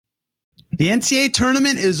The NCAA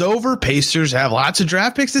tournament is over. Pacers have lots of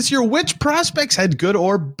draft picks this year. Which prospects had good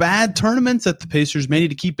or bad tournaments that the Pacers may need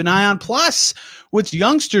to keep an eye on? Plus, which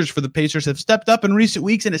youngsters for the Pacers have stepped up in recent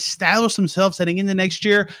weeks and established themselves heading into next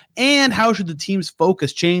year? And how should the team's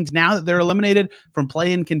focus change now that they're eliminated from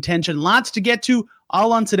play-in contention? Lots to get to,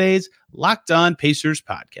 all on today's Locked On Pacers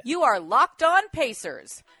podcast. You are Locked On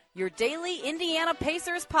Pacers, your daily Indiana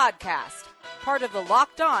Pacers podcast, part of the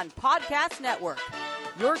Locked On Podcast Network.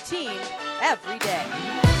 Your team every day.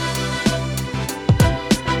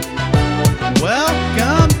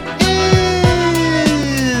 Welcome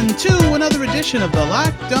in to another edition of the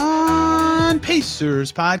Locked On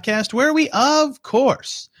Pacers podcast, where we, of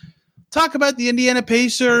course, talk about the Indiana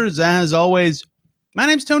Pacers. As always, my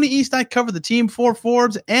name's Tony East. I cover the team for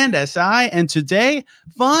Forbes and SI. And today,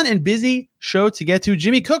 fun and busy show to get to.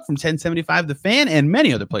 Jimmy Cook from 1075 The Fan and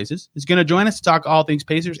many other places is going to join us to talk all things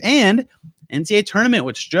Pacers and NCAA tournament,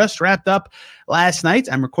 which just wrapped up last night.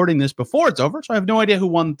 I'm recording this before it's over, so I have no idea who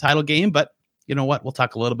won the title game, but you know what? We'll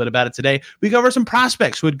talk a little bit about it today. We cover some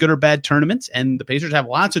prospects who had good or bad tournaments, and the Pacers have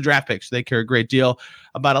lots of draft picks, so they care a great deal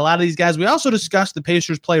about a lot of these guys. We also discussed the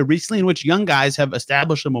Pacers play recently, in which young guys have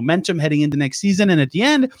established a momentum heading into next season. And at the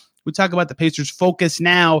end, we talk about the Pacers' focus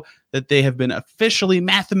now that they have been officially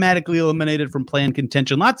mathematically eliminated from play-in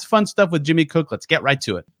contention. Lots of fun stuff with Jimmy Cook. Let's get right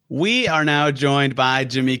to it. We are now joined by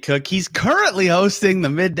Jimmy Cook. He's currently hosting the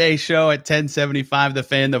midday show at 1075 The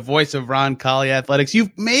Fan, the voice of Ron Colley Athletics.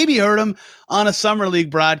 You've maybe heard him on a summer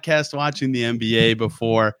league broadcast watching the NBA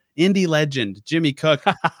before. Indy legend Jimmy Cook,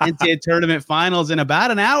 NCAA tournament finals in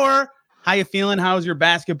about an hour. How you feeling? How's your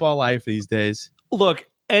basketball life these days? Look,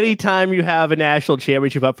 anytime you have a national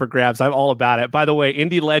championship up for grabs, I'm all about it. By the way,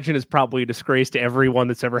 Indy legend is probably a disgrace to everyone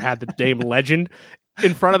that's ever had the name legend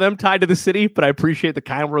in front of them tied to the city, but I appreciate the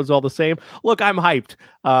kind words all the same. Look, I'm hyped.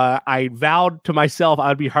 I vowed to myself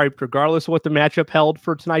I'd be hyped regardless of what the matchup held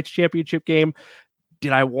for tonight's championship game.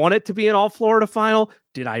 Did I want it to be an all-Florida final?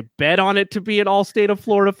 Did I bet on it to be an all-state of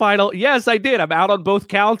Florida final? Yes, I did. I'm out on both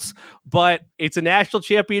counts, but it's a national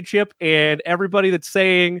championship, and everybody that's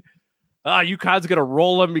saying, UConn's going to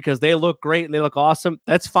roll them because they look great and they look awesome,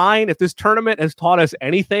 that's fine. If this tournament has taught us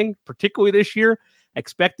anything, particularly this year,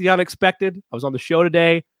 expect the unexpected. I was on the show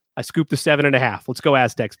today. I scooped the 7.5. Let's go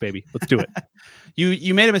Aztecs, baby. Let's do it.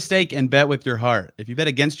 You made a mistake and bet with your heart. If you bet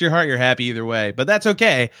against your heart, you're happy either way. But that's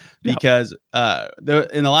okay because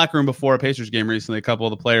in the locker room before a Pacers game recently, a couple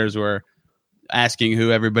of the players were asking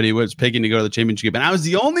who everybody was picking to go to the championship. And I was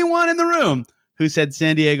the only one in the room who said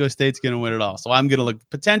San Diego State's going to win it all. So I'm going to look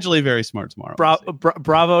potentially very smart tomorrow.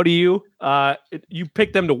 Bravo to you. You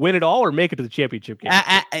picked them to win it all or make it to the championship game?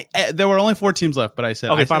 There were only 4 teams left, but I said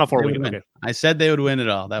Final Four win. Okay. I said they would win it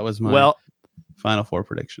all. That was my Final Four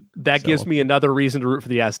prediction. That gives me another reason to root for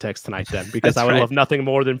the Aztecs tonight then, because I would love nothing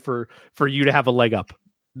more than for you to have a leg up.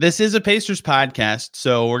 This is a Pacers podcast,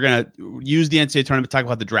 so we're going to use the NCAA tournament to talk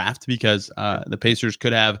about the draft because the Pacers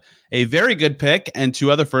could have a very good pick and 2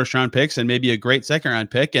 other first-round picks and maybe a great second-round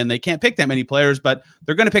pick, and they can't pick that many players, but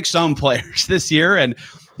they're going to pick some players this year, and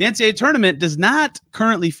the NCAA tournament does not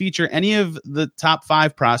currently feature any of the top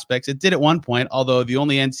 5 prospects. It did at one point, although the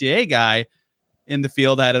only NCAA guy in the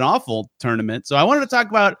field had an awful tournament. So I wanted to talk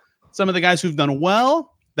about some of the guys who've done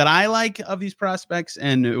well that I like of these prospects,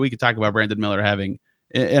 and we could talk about Brandon Miller having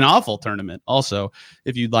an awful tournament also,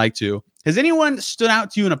 if you'd like to. Has anyone stood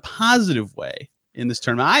out to you in a positive way in this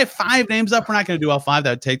tournament? I have 5 names up. We're not going to do all 5. That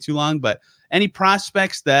would take too long, but any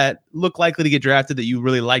prospects that look likely to get drafted that you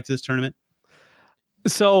really liked this tournament?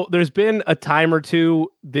 So there's been a time or two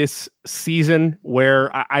this season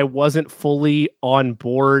where I wasn't fully on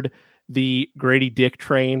board the Grady Dick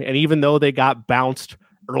train. And even though they got bounced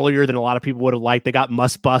earlier than a lot of people would have liked, they got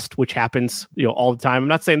must bust, which happens, all the time. I'm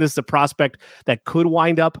not saying this is a prospect that could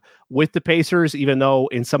wind up with the Pacers, even though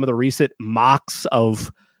in some of the recent mocks of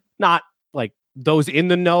not like those in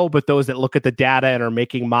the know, but those that look at the data and are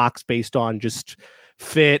making mocks based on just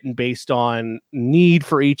fit and based on need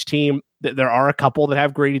for each team, there are a couple that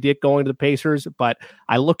have Grady Dick going to the Pacers, but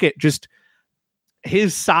I look at just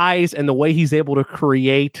his size and the way he's able to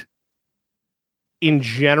create in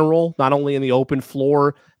general, not only in the open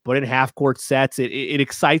floor, but in half-court sets. It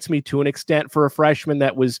excites me to an extent for a freshman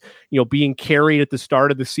that was, being carried at the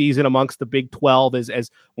start of the season amongst the Big 12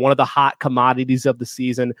 as one of the hot commodities of the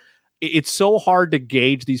season. It's so hard to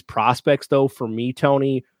gauge these prospects, though, for me,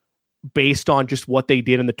 Tony, based on just what they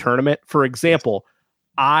did in the tournament. For example,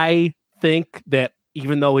 I think that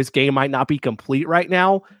even though his game might not be complete right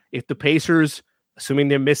now, if the Pacers, assuming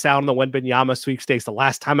they miss out on the Wembanyama sweepstakes, the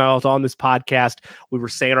last time I was on this podcast, we were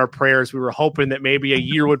saying our prayers. We were hoping that maybe a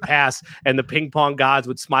year would pass and the ping pong gods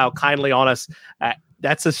would smile kindly on us.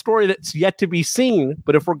 that's a story that's yet to be seen.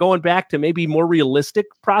 But if we're going back to maybe more realistic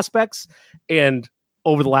prospects, and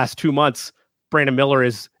over the last 2 months, Brandon Miller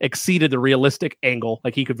has exceeded the realistic angle.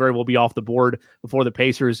 Like, he could very well be off the board before the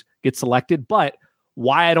Pacers get selected. But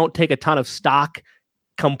why I don't take a ton of stock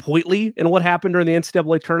completely in what happened during the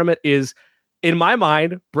NCAA tournament is, in my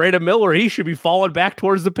mind, Brandon Miller, he should be falling back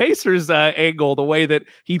towards the Pacers angle the way that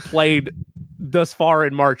he played thus far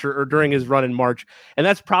in March or during his run in March. And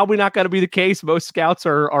that's probably not going to be the case. Most scouts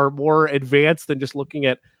are more advanced than just looking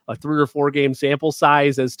at a 3 or 4 game sample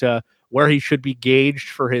size as to where he should be gauged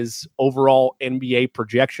for his overall NBA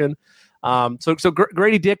projection. So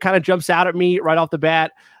Grady Dick kind of jumps out at me right off the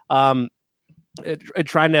bat.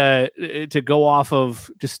 Trying to go off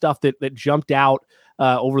of just stuff that jumped out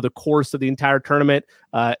over the course of the entire tournament.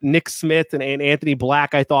 Nick Smith and Anthony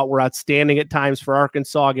Black, I thought, were outstanding at times for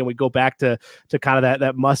Arkansas. Again, we go back to kind of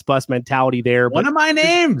that must-bust mentality there. One of my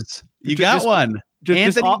names. You got one.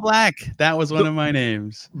 Anthony Black. That was one of my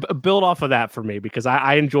names. Build off of that for me, because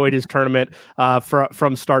I enjoyed his tournament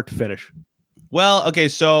from start to finish. Well, okay,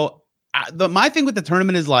 so my thing with the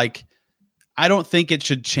tournament is, like, I don't think it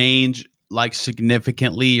should change like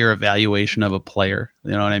significantly your evaluation of a player.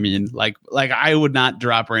 You know what I mean? Like I would not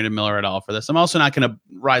drop Brandon Miller at all for this. I'm also not going to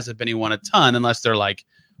rise up anyone a ton unless they're like,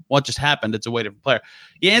 what just happened? It's a way different player.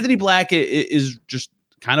 Yeah, Anthony Black is just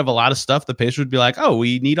kind of a lot of stuff. The Pacers would be like, oh,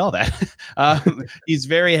 we need all that. He's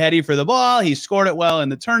very heady for the ball. He scored it well in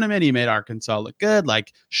the tournament. He made Arkansas look good,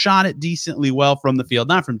 like shot it decently well from the field,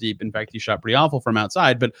 not from deep. In fact, he shot pretty awful from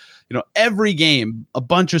outside, but every game, a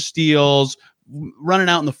bunch of steals, running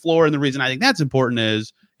out on the floor. And the reason I think that's important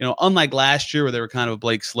is, unlike last year where they were kind of a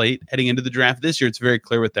blank slate heading into the draft, this year it's very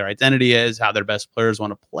clear what their identity is, how their best players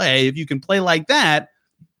want to play. If you can play like that,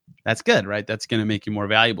 that's good, right? That's going to make you more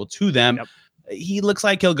valuable to them. Yep. He looks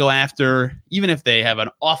like he'll go after, even if they have an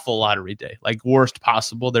awful lottery day, like worst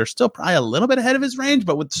possible, they're still probably a little bit ahead of his range,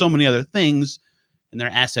 but with so many other things in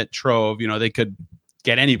their asset trove, they could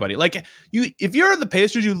get anybody. Like, if you're the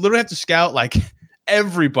Pacers, you literally have to scout like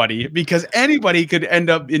everybody, because anybody could end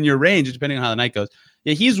up in your range depending on how the night goes.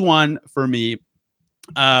 Yeah, he's one for me.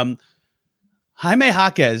 Jaime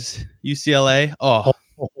Jaquez, UCLA.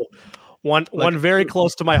 One very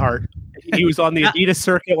close to my heart. He was on the Adidas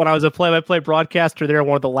circuit when I was a play-by-play broadcaster there,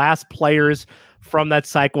 one of the last players from that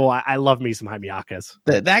cycle. I love me some Jaime Jaquez.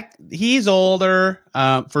 That he's older,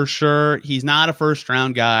 for sure. He's not a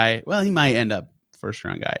first-round guy. Well, he might end up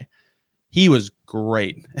first-round guy. He was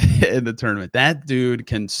great in the tournament. That dude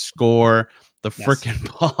can score the freaking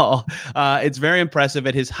ball. It's very impressive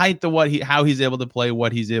at his height, how he's able to play,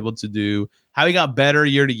 what he's able to do, how he got better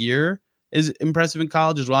year to year is impressive in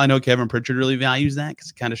college as well. I know Kevin Pritchard really values that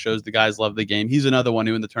because it kind of shows the guys love the game. He's another one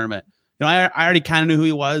who in the tournament, I already kind of knew who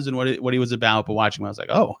he was and what he was about, but watching him, I was like,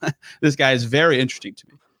 oh, this guy is very interesting to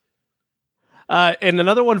me. And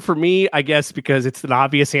another one for me, I guess, because it's an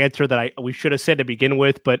obvious answer that we should have said to begin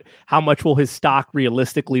with, but how much will his stock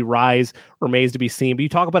realistically rise remains to be seen. But you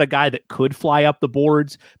talk about a guy that could fly up the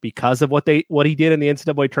boards because of what he did in the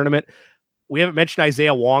NCAA tournament. We haven't mentioned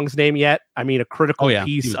Isaiah Wong's name yet. I mean, a critical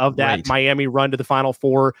piece of that Miami run to the Final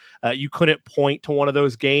Four. You couldn't point to one of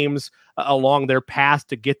those games along their path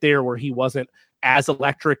to get there where he wasn't as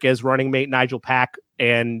electric as running mate Nigel Pack.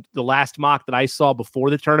 And the last mock that I saw before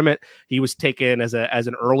the tournament, he was taken as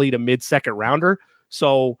an early to mid-second rounder.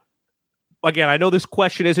 So, again, I know this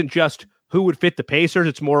question isn't just who would fit the Pacers.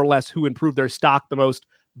 It's more or less who improved their stock the most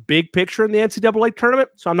big picture in the NCAA tournament.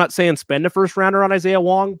 So I'm not saying spend a first rounder on Isaiah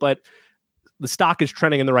Wong, but the stock is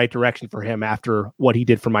trending in the right direction for him after what he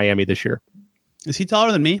did for Miami this year. Is he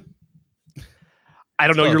taller than me? I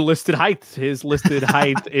don't know your listed height. His listed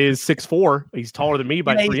height is 6'4". He's taller than me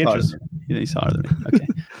by 3 inches. He's taller than me. Okay.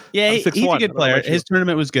 Yeah, he's a good player. His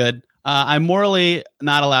tournament was good. I'm morally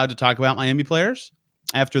not allowed to talk about Miami players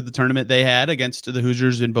after the tournament they had against the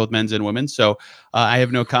Hoosiers in both men's and women's. So I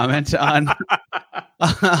have no comment on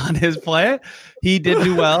his play. He did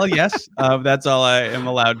do well. Yes. That's all I am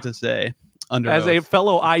allowed to say. As a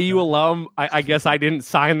fellow IU alum, I guess I didn't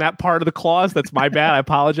sign that part of the clause. That's my bad. I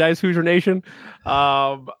apologize, Hoosier Nation.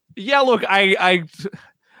 Yeah, look, I'm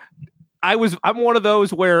one of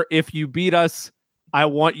those where if you beat us, I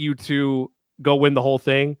want you to go win the whole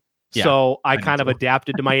thing. Yeah, so I kind of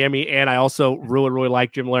adapted to Miami, and I also really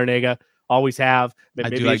like Jim Larinaga. Always have.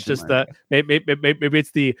 Maybe it's just maybe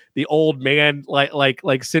it's the old man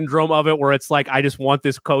like syndrome of it, where it's like I just want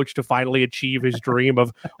this coach to finally achieve his dream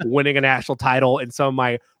of winning a national title. And some of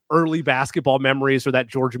my early basketball memories are that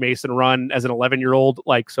George Mason run as an 11-year-old.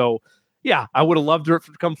 Like, so yeah, I would have loved it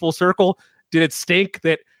to come full circle. Did it stink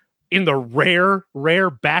that in the rare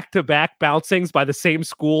back-to-back bouncings by the same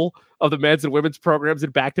school of the men's and women's programs in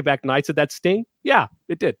back-to-back nights, did that sting? Yeah,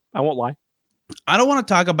 it did. I won't lie. I don't want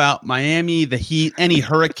to talk about Miami, the Heat, any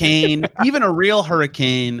hurricane, even a real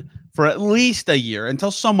hurricane for at least a year until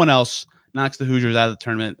someone else knocks the Hoosiers out of the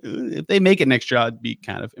tournament. If they make it next year, I'd be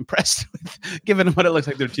kind of impressed with, given what it looks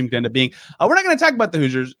like their team could end up being. We're not going to talk about the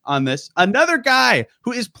Hoosiers on this. Another guy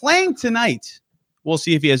who is playing tonight. We'll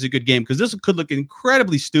see if he has a good game, because this could look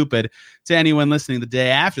incredibly stupid to anyone listening the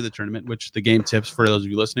day after the tournament, which the game tips for those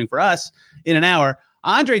of you listening for us in an hour.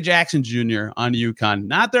 Andre Jackson Jr. on UConn.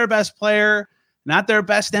 Not their best player, not their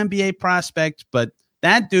best NBA prospect, but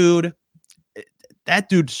that dude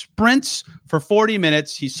sprints for 40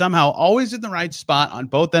 minutes. He's somehow always in the right spot on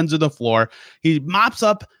both ends of the floor. He mops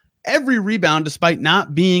up every rebound despite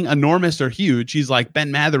not being enormous or huge. He's like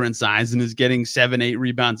Ben Mather in size and is getting 7-8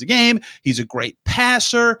 rebounds a game. He's a great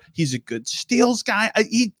passer. He's a good steals guy.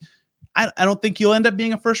 I don't think he'll end up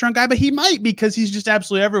being a first-round guy, but he might, because he's just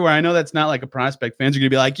absolutely everywhere. I know that's not like a prospect. Fans are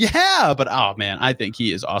going to be like, yeah, but oh, man, I think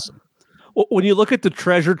he is awesome. When you look at the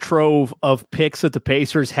treasure trove of picks that the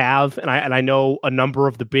Pacers have, and I know a number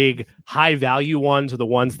of the big high-value ones are the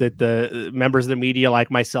ones that the members of the media like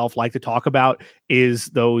myself like to talk about, is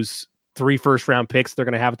those 3 first-round picks they're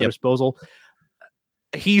going to have at their disposal.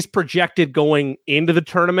 He's projected going into the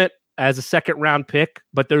tournament as a second-round pick,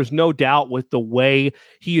 but there's no doubt with the way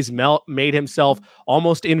he has made himself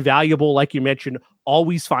almost invaluable, like you mentioned,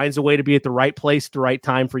 always finds a way to be at the right place at the right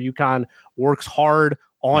time for UConn, works hard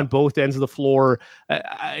on both ends of the floor.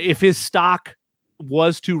 If his stock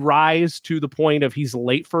was to rise to the point of he's a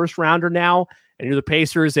late first rounder now, and you're the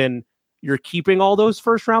Pacers and you're keeping all those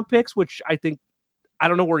first round picks, which I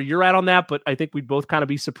don't know where you're at on that, but I think we'd both kind of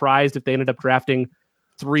be surprised if they ended up drafting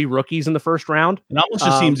 3 rookies in the first round. It almost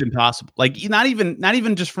just seems impossible. Like not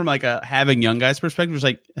even just from like a having young guys perspective. It's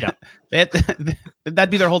like,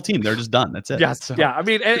 that'd be their whole team. They're just done. That's it. Yes. So. Yeah. I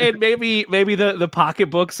mean, and maybe the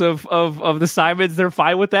pocketbooks of the Simons, they're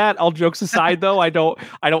fine with that. All jokes aside, though, I don't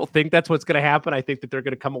think that's what's going to happen. I think that they're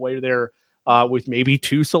going to come away there with maybe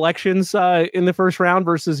 2 selections in the first round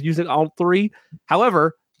versus using all 3.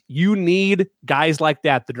 However, you need guys like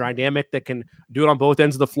that, the dynamic that can do it on both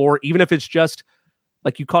ends of the floor, even if it's just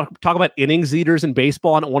like you talk about innings eaters in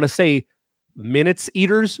baseball. I don't want to say minutes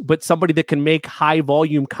eaters, but somebody that can make high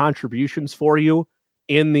volume contributions for you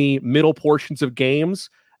in the middle portions of games.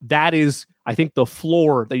 That is, I think, the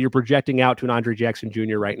floor that you're projecting out to an Andre Jackson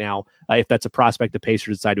Jr. right now, if that's a prospect the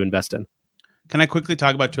Pacers decide to invest in. Can I quickly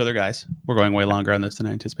talk about 2 other guys? We're going way longer on this than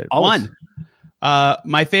I anticipated. Always. One,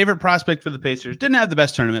 my favorite prospect for the Pacers didn't have the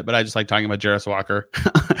best tournament, but I just like talking about Jarris Walker.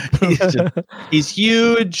 He's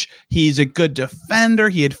huge. He's a good defender.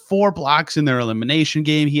 He had 4 blocks in their elimination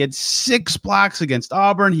game. He had 6 blocks against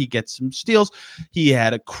Auburn. He gets some steals. He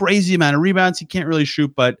had a crazy amount of rebounds. He can't really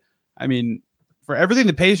shoot, but I mean, for everything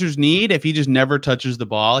the Pacers need, if he just never touches the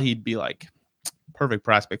ball, he'd be like perfect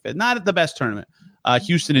prospect fit. Not at the best tournament.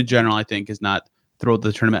 Houston in general, I think, is not thrilled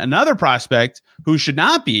with the tournament. Another prospect who should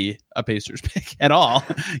not be a Pacers pick at all,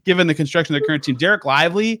 given the construction of their current team, Derek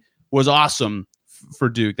Lively, was awesome for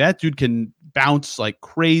Duke. That dude can bounce like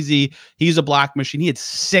crazy. He's a block machine. He had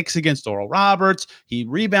 6 against Oral Roberts. He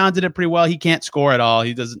rebounded it pretty well. He can't score at all.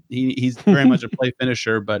 He's very much a play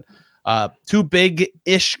finisher, but 2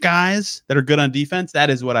 big-ish guys that are good on defense.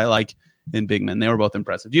 That is what I like in big men. They were both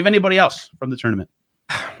impressive. Do you have anybody else from the tournament?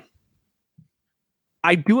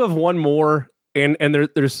 I do have one more. And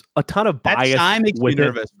there's a ton of bias. That sign makes me with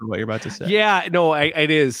nervous for what you're about to say. Yeah, no, it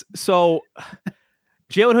is. So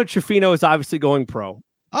Jalen Hood-Schifino is obviously going pro.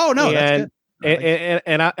 Oh no, that's good.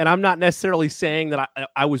 And I'm not necessarily saying that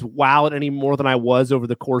I was wowed any more than I was over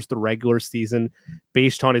the course of the regular season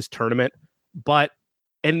based on his tournament. But,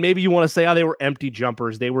 and maybe you want to say, oh, they were empty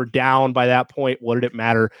jumpers. They were down by that point. What did it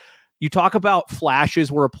matter? You talk about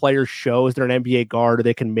flashes where a player shows they're an NBA guard or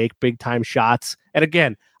they can make big time shots. And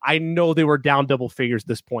again, I know they were down double figures at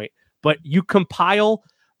this point, but you compile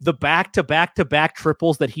the back-to-back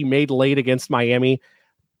triples that he made late against Miami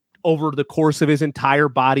over the course of his entire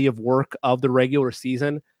body of work of the regular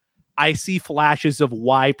season. I see flashes of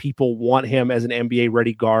why people want him as an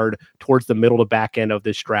NBA-ready guard towards the middle to back end of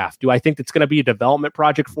this draft. Do I think it's going to be a development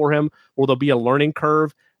project for him? Will there be a learning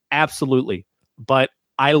curve? Absolutely. But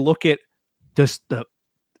I look at just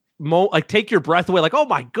like take your breath away, like, oh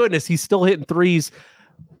my goodness, he's still hitting threes.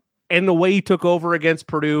 And the way he took over against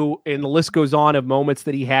Purdue, and the list goes on of moments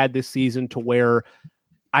that he had this season to where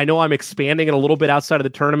I know I'm expanding it a little bit outside of the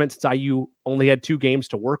tournament since IU only had 2 games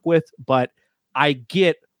to work with, but I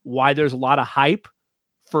get why there's a lot of hype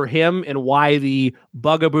for him and why the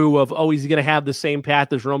bugaboo of, oh, he's going to have the same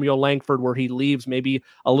path as Romeo Langford where he leaves maybe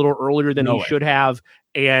a little earlier than should have.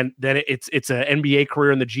 And then it's an NBA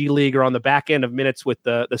career in the G League or on the back end of minutes with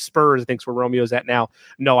the Spurs, I think is where Romeo's at now.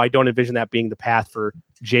 No, I don't envision that being the path for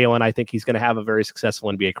Jalen. I think he's going to have a very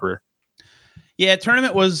successful NBA career. Yeah,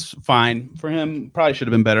 tournament was fine for him. Probably should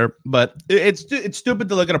have been better, but it's stupid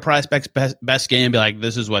to look at a prospect's best game and be like,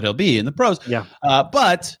 this is what he'll be in the pros. Yeah.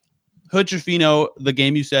 But Hood-Schifino, the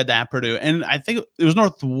game you said at Purdue, and I think it was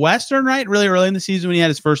Northwestern, right? Really early in the season when he had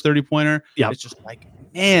his first 30-pointer. Yeah. It's just like,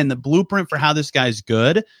 man, the blueprint for how this guy's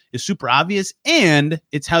good is super obvious, and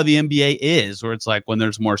it's how the NBA is, where it's like when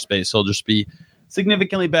there's more space, he'll just be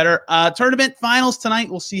significantly better. Tournament finals tonight.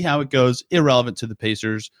 We'll see how it goes. Irrelevant to the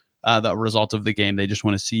Pacers. The result of the game. They just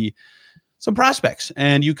want to see some prospects.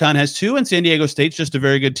 And UConn has 2, and San Diego State's just a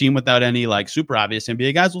very good team without any like super obvious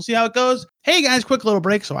NBA guys. We'll see how it goes. Hey guys, quick little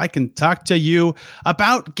break so I can talk to you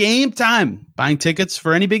about Game Time. Buying tickets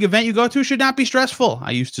for any big event you go to should not be stressful.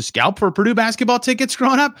 I used to scalp for Purdue basketball tickets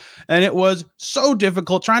growing up, and it was so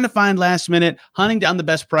difficult trying to find last minute, hunting down the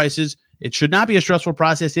best prices. It should not be a stressful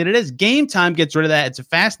process, yet it is. Game Time gets rid of that. It's a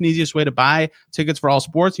fast and easiest way to buy tickets for all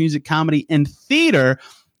sports, music, comedy, and theater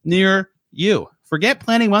near you. Forget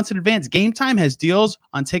planning months in advance. Game Time has deals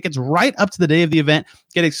on tickets right up to the day of the event.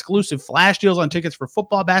 Get exclusive flash deals on tickets for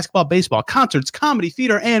football, basketball, baseball, concerts, comedy,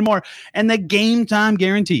 theater, and more. And the Game Time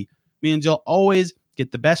guarantee means you'll always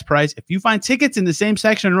get the best price. If you find tickets in the same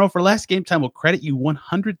section in a row for less, Game Time will credit you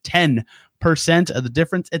 110% of the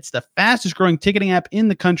difference. It's the fastest growing ticketing app in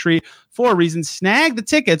the country for a reason. Snag the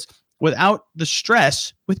tickets without the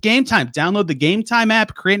stress with Game Time. Download the Game Time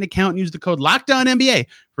app, create an account, and use the code LOCKEDONNBA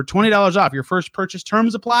for $20 off your first purchase.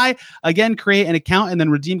 Terms apply. Again, create an account and then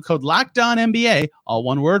redeem code LOCKEDONNBA, all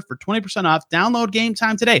one word, for 20% off. Download Game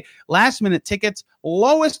Time today. Last minute tickets,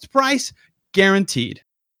 lowest price guaranteed.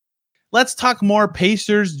 Let's talk more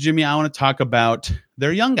Pacers. Jimmy, I want to talk about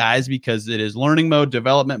their young guys because it is learning mode,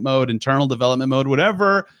 development mode, internal development mode,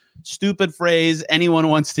 whatever stupid phrase anyone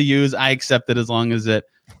wants to use. I accept it as long as it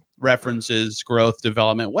references growth,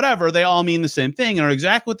 development, whatever. They all mean the same thing and are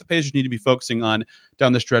exactly what the Pacers need to be focusing on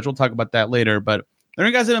down the stretch. We'll talk about that later, but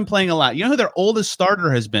their guys have been playing a lot. You know who their oldest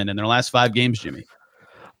starter has been in their last 5 games, Jimmy?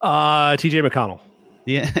 TJ McConnell.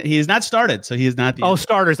 Yeah, he has not started, so he is not.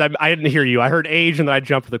 Starters. I didn't hear you. I heard age, and then I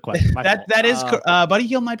jumped to the question. that is, Buddy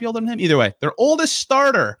Hield might be older than him. Either way, their oldest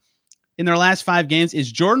starter in their last 5 games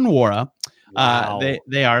is Jordan Nwora. Wow.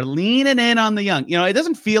 They are leaning in on the young. You know, it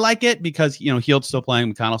doesn't feel like it because, you know, Hield's still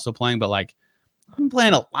playing, McConnell's still playing, but like I'm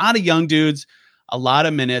playing a lot of young dudes, a lot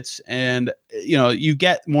of minutes, and you know, you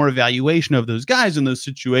get more evaluation of those guys in those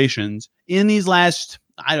situations in these last.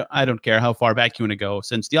 I don't care how far back you want to go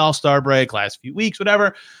since the All-Star break, last few weeks,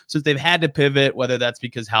 whatever, since they've had to pivot, whether that's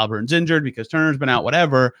because Halliburton's injured, because Turner's been out,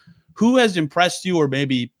 whatever. Who has impressed you or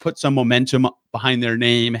maybe put some momentum behind their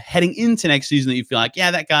name heading into next season that you feel like,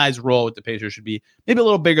 yeah, that guy's role with the Pacers should be maybe a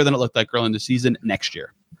little bigger than it looked like early in the season next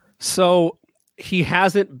year? So he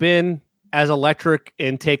hasn't been as electric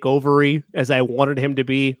and takeovery as I wanted him to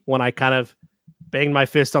be when I kind of banged my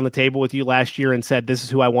fist on the table with you last year and said, this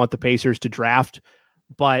is who I want the Pacers to draft.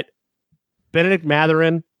 But Benedict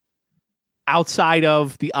Mathurin, outside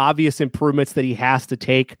of the obvious improvements that he has to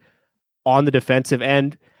take on the defensive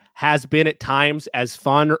end, has been at times as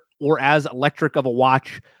fun or as electric of a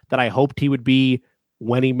watch that I hoped he would be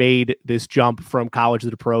when he made this jump from college to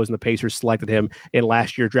the pros and the Pacers selected him in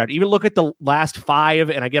last year's draft. Even look at the last 5.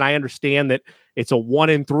 And again, I understand that it's a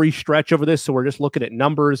 1-3 stretch over this. So we're just looking at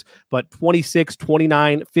numbers, but 26,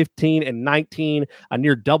 29, 15, and 19, a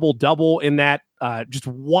near double in that just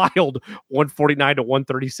wild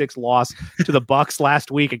 149-136 loss to the Bucks last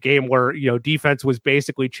week, a game where, you know, defense was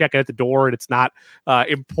basically checking at the door, and it's not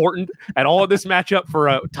important at all in this matchup for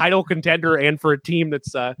a title contender and for a team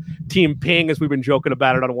that's Team Ping, as we've been joking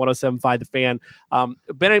about it on 107.5 The Fan.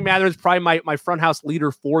 Benedict Mathurin is probably my front house leader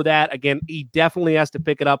for that. Again, he definitely has to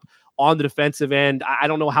pick it up on the defensive end. I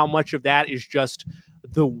don't know how much of that is just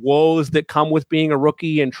the woes that come with being a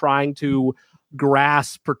rookie and trying to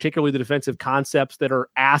grasp particularly the defensive concepts that are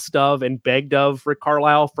asked of and begged of Rick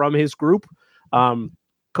Carlisle from his group.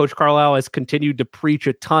 Coach Carlisle has continued to preach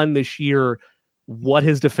a ton this year what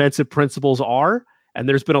his defensive principles are. And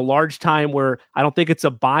there's been a large time where I don't think it's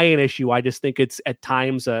a buy-in issue. I just think it's at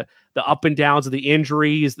times the up and downs of the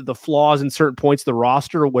injuries, the flaws in certain points of the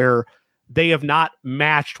roster where they have not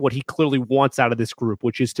matched what he clearly wants out of this group,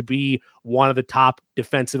 which is to be one of the top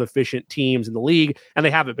defensive efficient teams in the league. And they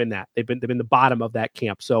haven't been that. They've been the bottom of that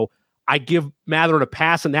camp. So I give Mathurin a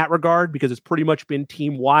pass in that regard because it's pretty much been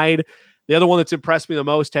team wide. The other one that's impressed me the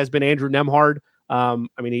most has been Andrew Nembhard.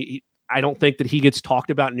 I don't think that he gets talked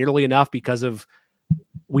about nearly enough because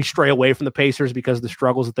we stray away from the Pacers because of the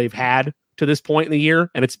struggles that they've had to this point in the year.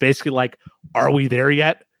 And it's basically like, are we there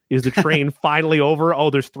yet? Is the train finally over? Oh,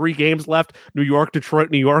 there's 3 games left. New York,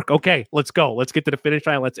 Detroit, New York. Okay, let's go. Let's get to the finish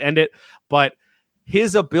line. Let's end it. But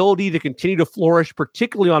his ability to continue to flourish,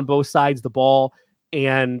 particularly on both sides of the ball,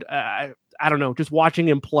 and I don't know, just watching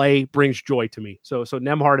him play brings joy to me. So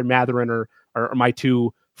Nembhard and Mathurin are my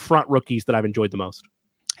 2 front rookies that I've enjoyed the most.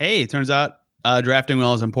 Hey, it turns out drafting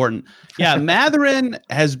well is important. Yeah, Mathurin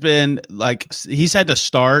has been like, he's had to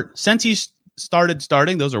start since he's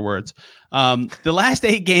starting. Those are words. The last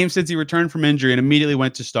 8 games since he returned from injury and immediately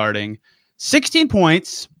went to starting, 16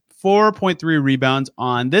 points, 4.3 rebounds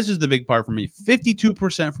on, this is the big part for me,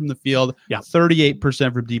 52% from the field,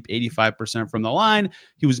 38% from deep, 85% from the line.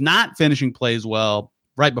 He was not finishing plays well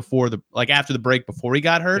right before after the break before he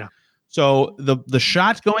got hurt. Yeah. So the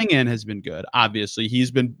shot going in has been good. Obviously,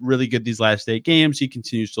 he's been really good these last 8 games. He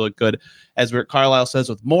continues to look good, as Rick Carlisle says,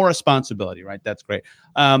 with more responsibility, right? That's great.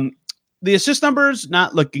 The assist numbers,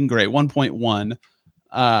 not looking great, 1.1.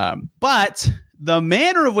 But the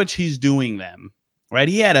manner of which he's doing them, right?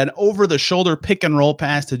 He had an over-the-shoulder pick and roll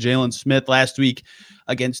pass to Jalen Smith last week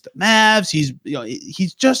against the Mavs.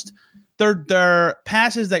 He's just, they're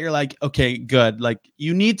passes that you're like, okay, good. Like,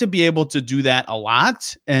 you need to be able to do that a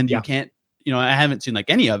lot, and you can't, I haven't seen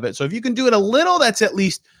like any of it. So if you can do it a little, that's at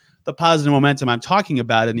least the positive momentum I'm talking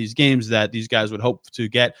about in these games that these guys would hope to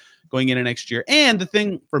get going into next year. And the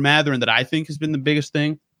thing for Mathurin that I think has been the biggest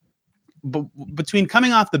thing, between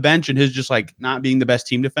coming off the bench and his just like not being the best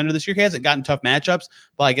team defender this year, he hasn't gotten tough matchups.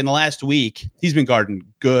 But like in the last week, he's been guarding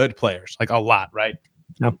good players, like a lot, right?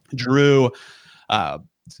 No. Drew,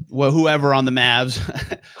 whoever on the Mavs.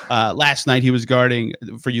 Last night he was guarding,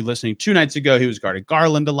 for you listening, 2 nights ago, he was guarding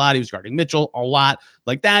Garland a lot. He was guarding Mitchell a lot.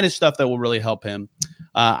 Like, that is stuff that will really help him.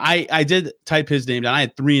 I did type his name down. I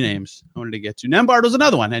had 3 names I wanted to get to. Nembhard was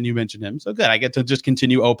another one, and you mentioned him. So good. I get to just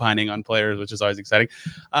continue opining on players, which is always exciting.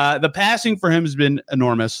 The passing for him has been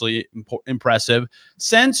enormously impressive.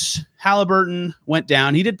 Since Halliburton went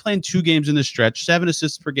down, he did play in 2 games in the stretch, 7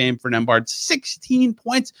 assists per game for Nembhard, 16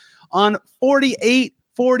 points on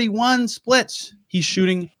 41 splits. He's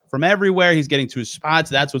shooting from everywhere. He's getting to his spots.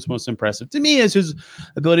 That's what's most impressive to me, is his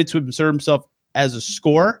ability to insert himself as a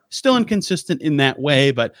scorer. Still inconsistent in that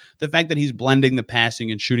way, but the fact that he's blending the passing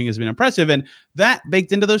and shooting has been impressive. And that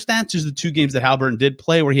baked into those stats is the 2 games that Halliburton did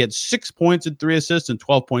play, where he had 6 points and 3 assists and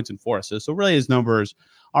 12 points and 4 assists. So really his numbers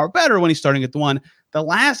are better when he's starting at the 1. The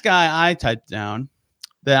last guy I typed down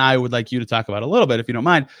that I would like you to talk about a little bit, if you don't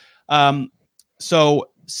mind.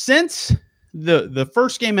 So since the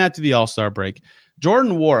first game after the All-Star break,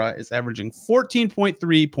 Jordan Nwora is averaging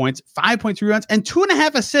 14.3 points, 5.3 rebounds, and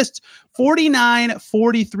 2.5 assists, 49,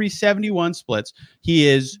 43, 71 splits. He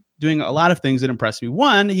is doing a lot of things that impress me.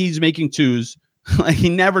 1, he's making 2s. Like, he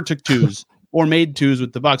never took 2s or made 2s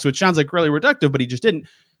with the Bucks, which sounds like really reductive, but he just didn't.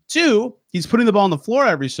 2, he's putting the ball on the floor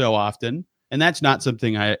every so often, and that's not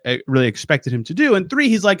something I really expected him to do. And 3,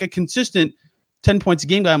 he's like a consistent 10 points a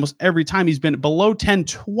game guy almost every time. He's been below 10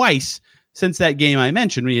 twice since that game I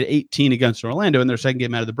mentioned, when he had 18 against Orlando in their second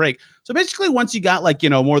game out of the break. So basically, once you got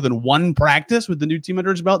more than 1 practice with the new team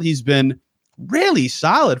under his belt, he's been really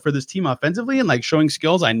solid for this team offensively and like showing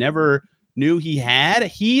skills I never knew he had.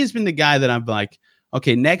 He has been the guy that I'm like,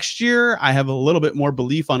 okay, next year I have a little bit more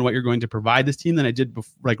belief on what you're going to provide this team than I did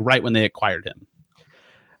right when they acquired him.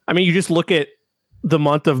 I mean, you just look at the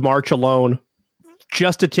month of March alone,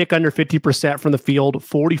 just a tick under 50% from the field,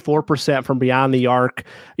 44% from beyond the arc.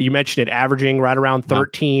 You mentioned it, averaging right around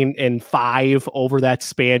 13 and 5 over that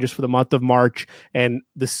span just for the month of March. And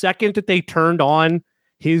the second that they turned on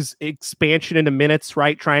his expansion into minutes,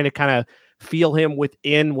 right, trying to kind of feel him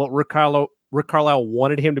within what Rick Carlisle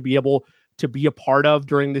wanted him to be able to be a part of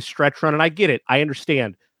during this stretch run. And I get it. I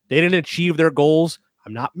understand. They didn't achieve their goals.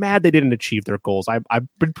 I'm not mad they didn't achieve their goals. I've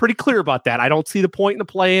been pretty clear about that. I don't see the point in the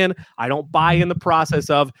play-in. I don't buy in the process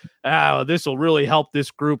of, this will really help this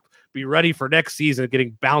group be ready for next season,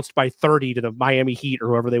 getting bounced by 30 to the Miami Heat or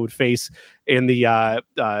whoever they would face in the, I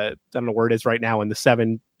don't know where it is right now, in the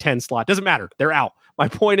 7-10 slot. Doesn't matter. They're out. My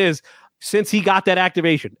point is, since he got that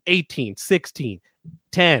activation, 18, 16,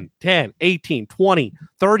 10, 18, 20,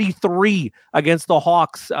 33 against the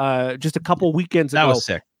Hawks just a couple weekends ago. That was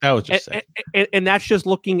sick. That was just sick. And that's just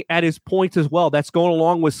looking at his points as well. That's going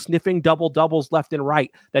along with sniffing double-doubles left and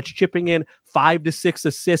right. That's chipping in 5 to 6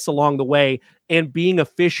 assists along the way and being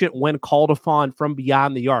efficient when called upon from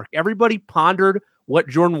beyond the arc. Everybody pondered what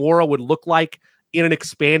Jordan Nwora would look like in an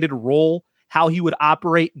expanded role. how he would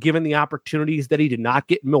operate given the opportunities that he did not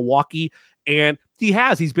get in Milwaukee. And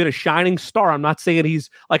he's been a shining star. I'm not saying he's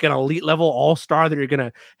like an elite level all-star that you're going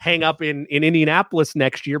to hang up in Indianapolis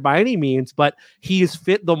next year by any means, but he has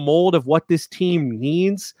fit the mold of what this team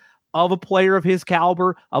needs of a player of his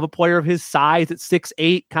caliber, of a player of his size at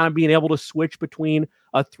 6'8", kind of being able to switch between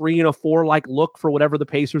a 3 and a 4 like look for whatever the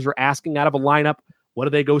Pacers are asking out of a lineup. What do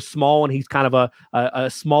they go small? And he's kind of a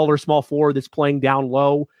smaller small forward that's playing down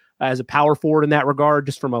low as a power forward in that regard,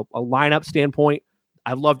 just from a lineup standpoint.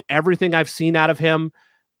 I've loved everything I've seen out of him.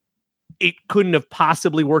 It couldn't have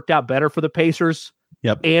possibly worked out better for the Pacers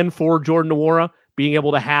and for Jordan Nwora, being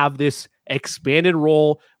able to have this expanded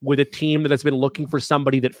role with a team that has been looking for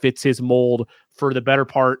somebody that fits his mold for the better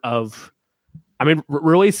part of,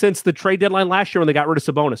 really since the trade deadline last year when they got rid of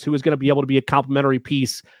Sabonis, who was going to be able to be a complementary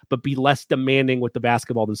piece, but be less demanding with the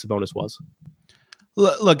basketball than Sabonis was.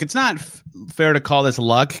 Look, it's not fair to call this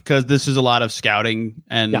luck because this is a lot of scouting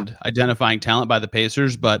and identifying talent by the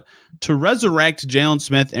Pacers. But to resurrect Jalen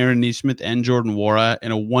Smith, Aaron Nesmith, and Jordan Nwora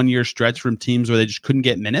in a one-year stretch from teams where they just couldn't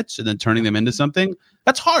get minutes and then turning them into something,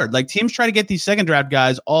 that's hard. Like, teams try to get these second draft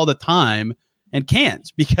guys all the time and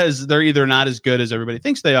can't because they're either not as good as everybody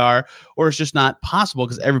thinks they are, or it's just not possible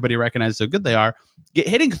because everybody recognizes how good they are.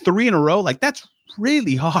 Hitting 3 in a row, like, that's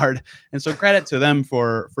really hard. And so credit to them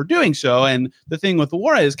for doing so. And the thing with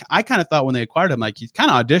Nwora is I kind of thought when they acquired him, like, he's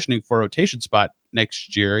kind of auditioning for a rotation spot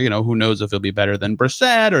next year. You know, who knows if he'll be better than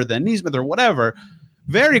Brissett or than Nesmith or whatever.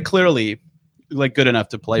 Very clearly, like, good enough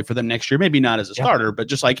to play for them next year. Maybe not as a starter, but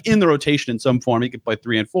just like in the rotation in some form, he could play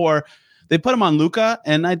 3 and 4. They put him on Luka,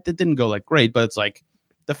 and it didn't go like great, but it's like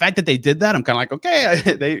the fact that they did that, I'm kind of like, okay,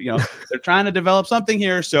 they're trying to develop something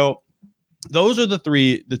here. So those are the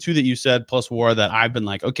two that you said plus Nwora that I've been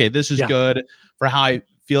like, okay, this is good for how I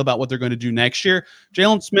feel about what they're going to do next year.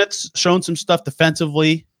 Jalen Smith's shown some stuff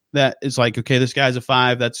defensively that is like, okay, this guy's a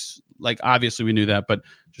 5. That's like, obviously we knew that, but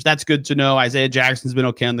just that's good to know. Isaiah Jackson's been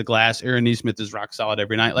okay on the glass. Aaron Nesmith is rock solid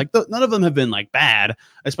every night. Like, none of them have been like bad,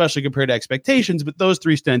 especially compared to expectations, but those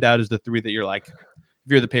 3 stand out as the 3 that you're like, if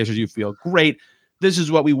you're the Pacers, you feel great. This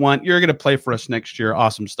is what we want. You're going to play for us next year.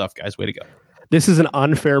 Awesome stuff, guys. Way to go. This is an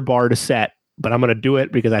unfair bar to set, but I'm going to do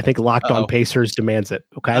it because I think Locked On Pacers demands it.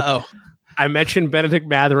 Okay. I mentioned Benedict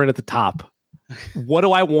Mathurin at the top. What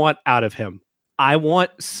do I want out of him? I want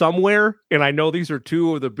somewhere, and I know these are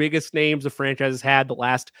 2 of the biggest names the franchise has had the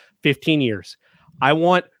last 15 years. I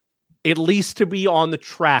want at least to be on the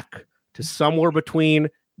track to somewhere between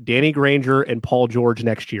Danny Granger and Paul George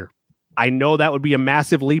next year. I know that would be a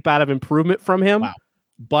massive leap out of improvement from him,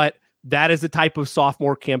 but that is the type of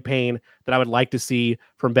sophomore campaign that I would like to see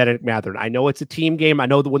from Benedict Mathurin. I know it's a team game. I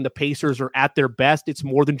know that when the Pacers are at their best, it's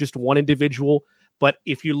more than just one individual. But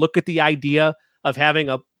if you look at the idea of having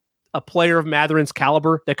a player of Mathurin's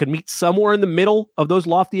caliber that could meet somewhere in the middle of those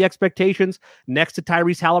lofty expectations next to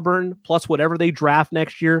Tyrese Halliburton, plus whatever they draft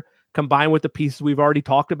next year, combined with the pieces we've already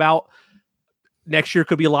talked about, next year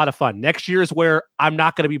could be a lot of fun. Next year is where I'm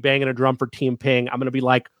not going to be banging a drum for Team Ping. I'm going to be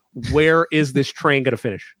like, where is this train going to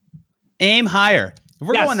finish? Aim higher. If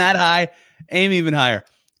we're going that high, aim even higher.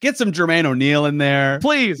 Get some Jermaine O'Neal in there.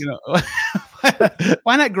 Please.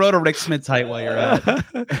 Why not grow to Rick Smith's height while you're at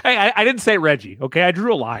it? Hey, I didn't say Reggie. Okay, I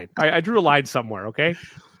drew a line. I drew a line somewhere. Okay.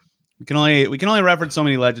 We can only reference so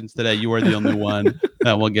many legends today. You are the only one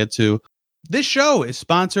that we'll get to. This show is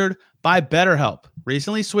sponsored by BetterHelp.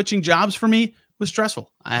 Recently, switching jobs for me was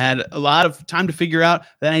stressful. I had a lot of time to figure out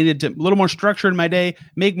that I needed to a little more structure in my day,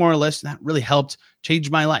 make more lists. That really helped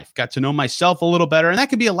change my life. Got to know myself a little better, and that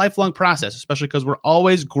can be a lifelong process, especially because we're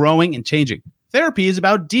always growing and changing. Therapy is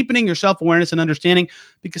about deepening your self-awareness and understanding,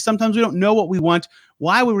 because sometimes we don't know what we want,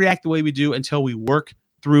 why we react the way we do, until we work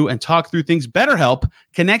through and talk through things. BetterHelp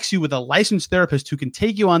connects you with a licensed therapist who can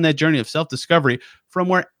take you on that journey of self-discovery from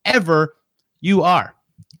wherever you are.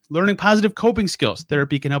 Learning positive coping skills,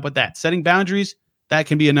 therapy can help with that. Setting boundaries, that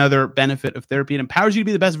can be another benefit of therapy. It empowers you to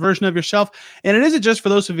be the best version of yourself. And it isn't just for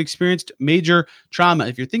those who've experienced major trauma.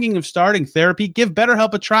 If you're thinking of starting therapy, give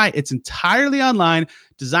BetterHelp a try. It's entirely online,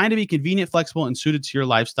 designed to be convenient, flexible, and suited to your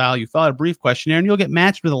lifestyle. You fill out a brief questionnaire, and you'll get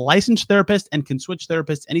matched with a licensed therapist and can switch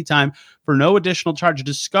therapists anytime for no additional charge.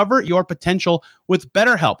 Discover your potential with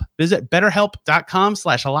BetterHelp. Visit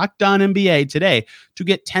BetterHelp.com/LockedOnNBA today to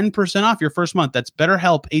get 10% off your first month. That's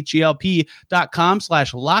BetterHelp,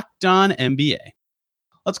 HELP.com/LockedOnNBA.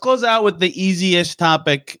 Let's close out with the easiest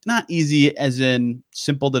topic. Not easy as in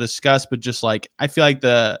simple to discuss, but just like, I feel like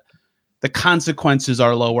the consequences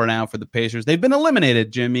are lower now for the Pacers. They've been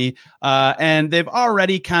eliminated, Jimmy, and they've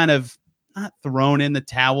already kind of not thrown in the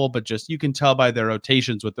towel, but just you can tell by their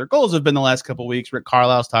rotations what their goals have been the last couple of weeks. Rick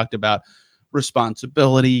Carlisle's talked about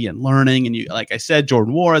responsibility and learning. And you, like I said,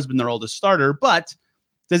 Jordan Wara has been their oldest starter. But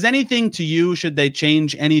does anything to you, should they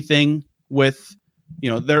change anything with,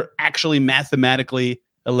 they're actually mathematically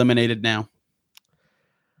eliminated now?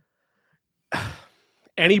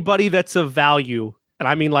 Anybody that's of value, and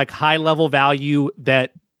I mean like high level value,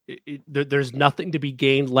 that there's nothing to be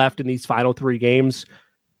gained left in these final 3 games,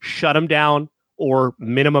 shut them down or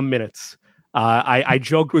minimum minutes. I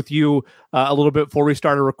joked with you a little bit before we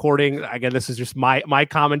started recording. Again, this is just my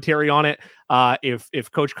commentary on it.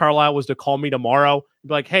 If Coach Carlisle was to call me tomorrow,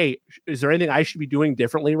 be like, hey, is there anything I should be doing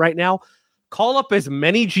differently right now? Call up as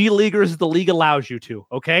many G Leaguers as the league allows you to.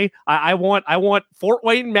 Okay, I want Fort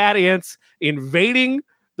Wayne and Mad Ants invading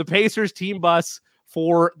the Pacers team bus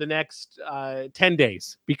for the next 10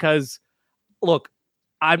 days, because look,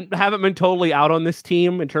 I haven't been totally out on this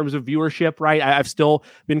team in terms of viewership, right? I've still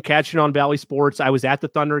been catching on Valley Sports. I was at the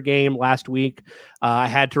Thunder game last week. I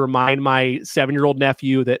had to remind my 7-year-old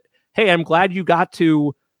nephew that, hey, I'm glad you got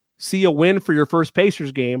to see a win for your first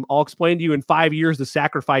Pacers game. I'll explain to you in 5 years the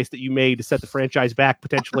sacrifice that you made to set the franchise back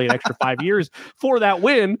potentially an extra 5 years for that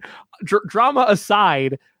win. Drama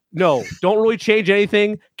aside, no, don't really change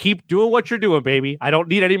anything. Keep doing what you're doing, baby. I don't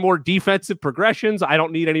need any more defensive progressions. I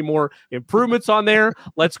don't need any more improvements on there.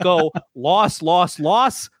 Let's go. Loss.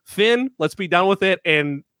 Finn, let's be done with it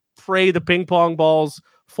and pray the ping pong balls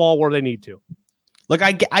fall where they need to. Look,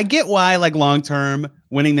 I get why, like, long-term,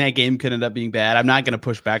 winning that game could end up being bad. I'm not going to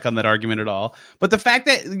push back on that argument at all. But the fact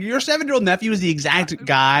that your 7-year-old nephew is the exact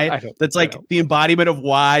guy that's like the embodiment of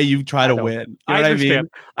why you try to win. You know I understand.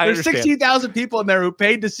 I mean? There's 16,000 people in there who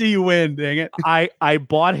paid to see you win, dang it. I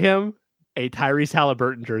bought him a Tyrese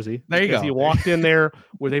Halliburton jersey. There you go. He walked in there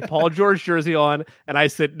with a Paul George jersey on, and I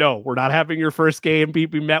said, no, we're not having your first game be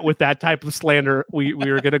met with that type of slander. We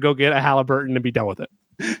were going to go get a Halliburton and be done with it.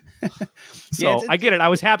 So I get it. I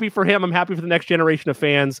was happy for him. I'm happy for the next generation of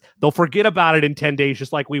fans. They'll forget about it in 10 days,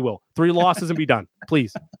 just like we will. 3 losses and be done,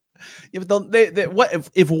 please. Yeah, but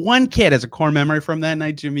if one kid has a core memory from that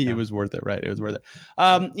night, Jimmy, it was worth it, right? It was worth it.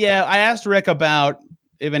 I asked Rick about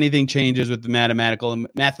if anything changes with the mathematical,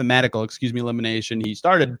 elimination. He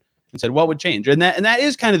started and said, what would change? And that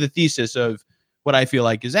is kind of the thesis of what I feel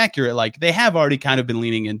like is accurate. Like, they have already kind of been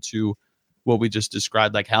leaning into what we just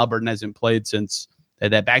described. Like, Halliburton hasn't played since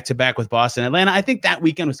that back-to-back with Boston, Atlanta. I think that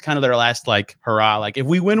weekend was kind of their last, like, hurrah. Like, if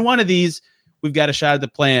we win one of these, we've got a shot at the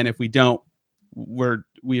play-in. If we don't,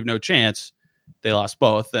 we have no chance. They lost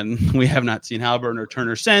both, and we have not seen Halliburton or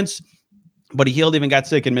Turner since. But he healed, even got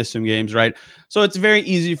sick and missed some games, right? So it's very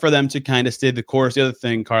easy for them to kind of stay the course. The other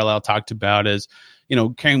thing Carlisle talked about is,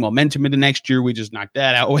 carrying momentum into next year. We just knocked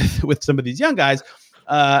that out with some of these young guys.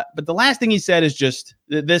 But the last thing he said is just,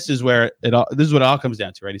 this is what it all comes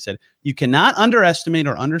down to, right? He said, you cannot underestimate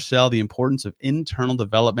or undersell the importance of internal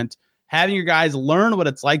development. Having your guys learn what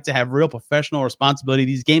it's like to have real professional responsibility.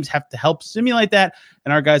 These games have to help simulate that.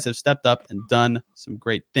 And our guys have stepped up and done some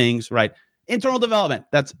great things, right? Internal development.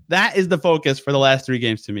 That is the focus for the last 3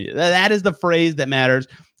 games to me. That is the phrase that matters.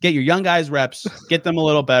 Get your young guys reps, get them a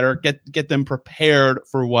little better, get them prepared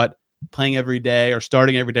for what playing every day or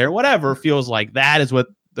starting every day or whatever feels like. That is what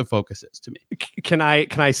the focus is to me. Can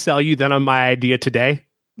I sell you then on my idea today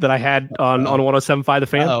that I had on 107.5 The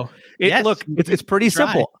Fan? Yes. Look, it's pretty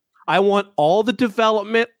simple. I want all the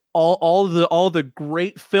development, all the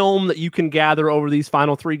great film that you can gather over these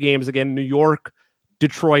final 3 games. Again, New York,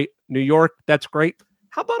 Detroit, New York. That's great.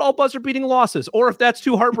 How about all buzzer-beating losses? Or if that's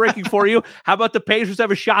too heartbreaking for you, how about the Pacers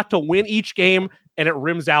have a shot to win each game and it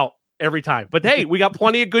rims out every time? But hey, we got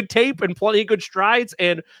plenty of good tape and plenty of good strides,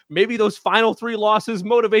 and maybe those final 3 losses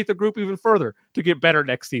motivate the group even further to get better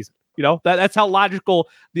next season. That's how logical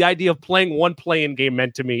the idea of playing one play-in game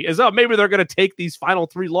meant to me is. Maybe they're going to take these final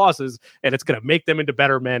 3 losses and it's going to make them into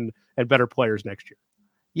better men and better players next year.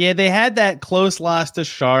 Yeah, they had that close loss to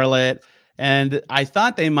Charlotte, and I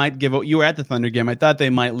thought they might give it. You were at the Thunder game. I thought they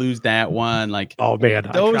might lose that one. Like, oh man,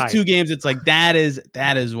 those 2 games, it's like that is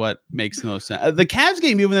what makes the most sense. The Cavs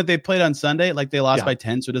game, even that they played on Sunday, like they lost by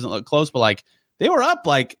 10, so it doesn't look close, but like they were up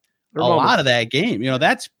like lot of that game.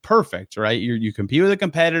 That's perfect, right? You compete with a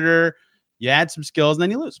competitor, you add some skills, and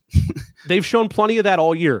then you lose. They've shown plenty of that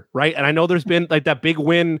all year, right? And I know there's been like that big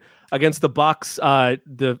win against the Bucks,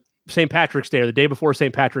 the St. Patrick's Day, or the day before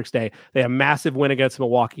St. Patrick's Day. They had a massive win against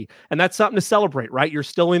Milwaukee. And that's something to celebrate, right? You're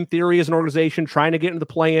still in theory as an organization trying to get into the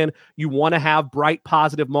play-in. You want to have bright,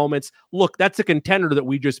 positive moments. Look, that's a contender that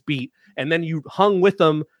we just beat. And then you hung with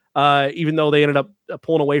them, even though they ended up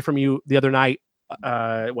pulling away from you the other night,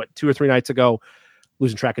 2 or 3 nights ago.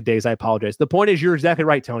 Losing track of days, I apologize. The point is, you're exactly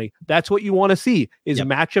right, Tony. That's what you want to see is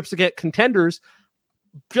matchups against contenders.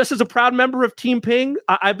 just as a proud member of Team Ping,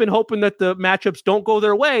 I've been hoping that the matchups don't go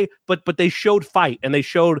their way, but they showed fight, and they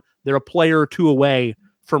showed they're a player or two away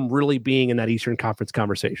from really being in that Eastern Conference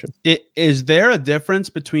conversation. Is there a difference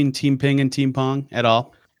between Team Ping and Team Pong at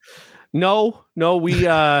all? No, we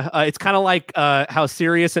it's kind of like how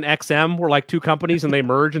Sirius and XM were like two companies and they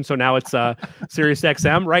merge, and so now it's Sirius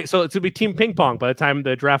XM, right? So it's gonna be Team Ping Pong by the time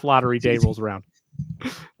the draft lottery day rolls around.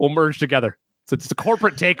 We'll merge together. So it's a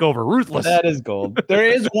corporate takeover, ruthless. That is gold. There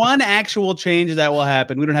is one actual change that will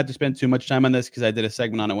happen. We don't have to spend too much time on this because I did a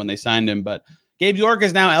segment on it when they signed him, but Gabe York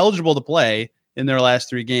is now eligible to play in their last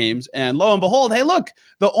 3 games. And lo and behold, hey, look,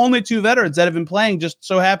 the only 2 veterans that have been playing just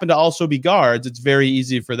so happen to also be guards. It's very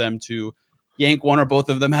easy for them to yank one or both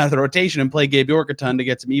of them out of the rotation and play Gabe York a ton to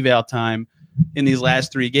get some eval time in these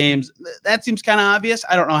last 3 games. That seems kind of obvious.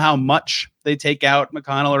 I don't know how much they take out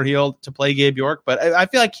McConnell or Hield to play Gabe York, but I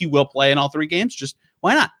feel like he will play in all 3 games. Just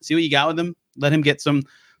why not? See what you got with him. Let him get some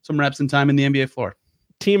reps and time in the NBA floor.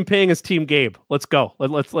 Team Ping is Team Gabe. Let's go.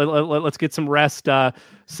 Let's get some rest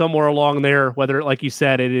somewhere along there. Whether, like you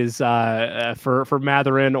said, it is for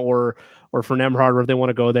Matherin or for Nemhard, or if they want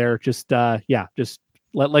to go there. Just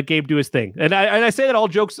let Gabe do his thing. And I say that all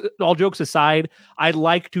jokes aside, I'd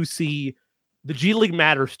like to see. The G League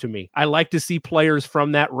matters to me. I like to see players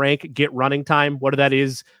from that rank get running time, whether that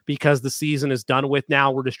is because the season is done with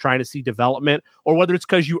now, we're just trying to see development, or whether it's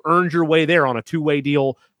because you earned your way there on a 2-way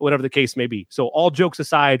deal, whatever the case may be. So all jokes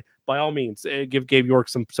aside, by all means, give Gabe York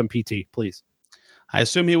some PT, please. I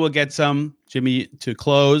assume he will get some. Jimmy, to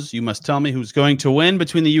close, you must tell me who's going to win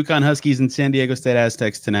between the UConn Huskies and San Diego State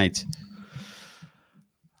Aztecs tonight.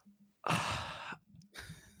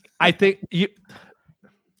 I think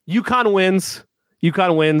UConn wins.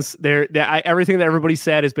 UConn wins. Everything that everybody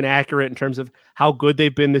said has been accurate in terms of how good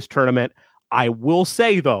they've been this tournament. I will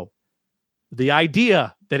say, though, the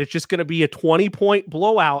idea that it's just going to be a 20-point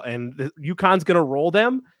blowout and UConn's going to roll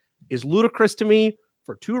them is ludicrous to me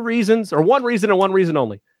for 2 reasons, or 1 reason and 1 reason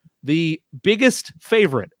only. The biggest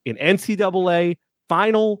favorite in NCAA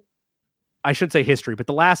final, I shouldn't say history, but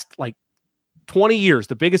the last 20 years,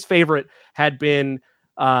 the biggest favorite had been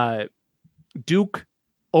Duke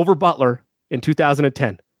over Butler in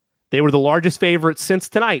 2010. They were the largest favorite since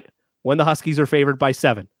tonight when the Huskies are favored by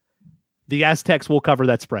 7. The Aztecs will cover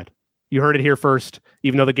that spread. You heard it here first,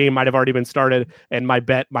 even though the game might have already been started, and my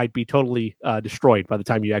bet might be totally destroyed by the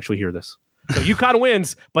time you actually hear this. So UConn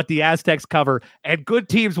wins, but the Aztecs cover, and good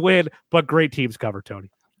teams win, but great teams cover,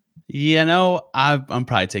 Tony. You know, I'm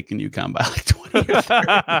probably taking UConn by 20 or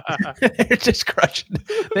 30. They're just crushing.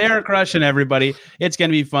 They are crushing everybody. It's going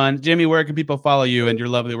to be fun. Jimmy, where can people follow you and your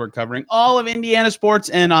lovely work covering all of Indiana sports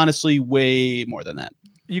and honestly way more than that?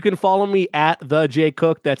 You can follow me at the J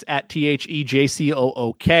Cook. That's at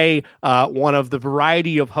THEJCOOK. One of the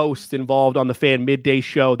variety of hosts involved on the Fan Midday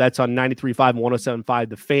Show. That's on 93.5 and 107.5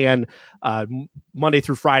 The Fan, Monday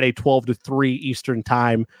through Friday, 12 to 3 Eastern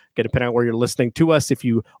Time. Again, depending on where you're listening to us. If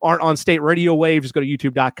you aren't on state radio wave, just go to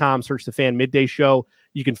youtube.com, search the Fan Midday Show.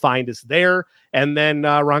 You can find us there. And then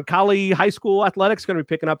Roncalli High School Athletics is going to be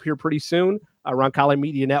picking up here pretty soon.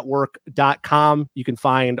 RoncalliMediaNetwork.com. You can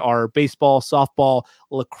find our baseball, softball,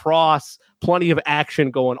 lacrosse, plenty of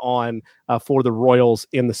action going on for the Royals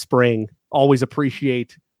in the spring. Always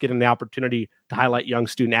appreciate getting the opportunity to highlight young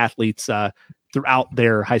student athletes throughout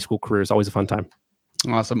their high school careers. Always a fun time.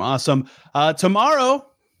 Awesome. Tomorrow,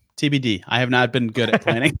 TBD. I have not been good at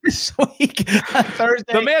planning this week.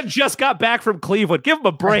 Thursday. The man just got back from Cleveland. Give him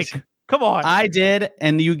a break. Come on. I did,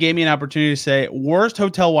 and you gave me an opportunity to say worst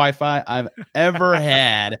hotel Wi-Fi I've ever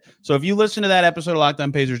had. So if you listen to that episode of Locked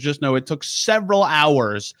On Pacers, just know it took several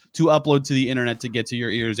hours to upload to the internet to get to your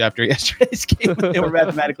ears after yesterday's game when they were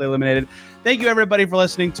mathematically eliminated. Thank you, everybody, for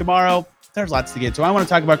listening. Tomorrow, there's lots to get to. I want to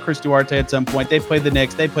talk about Chris Duarte at some point. They played the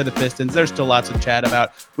Knicks. They play the Pistons. There's still lots of chat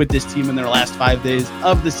about with this team in their last 5 days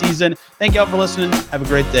of the season. Thank you all for listening. Have a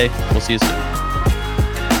great day. We'll see you soon.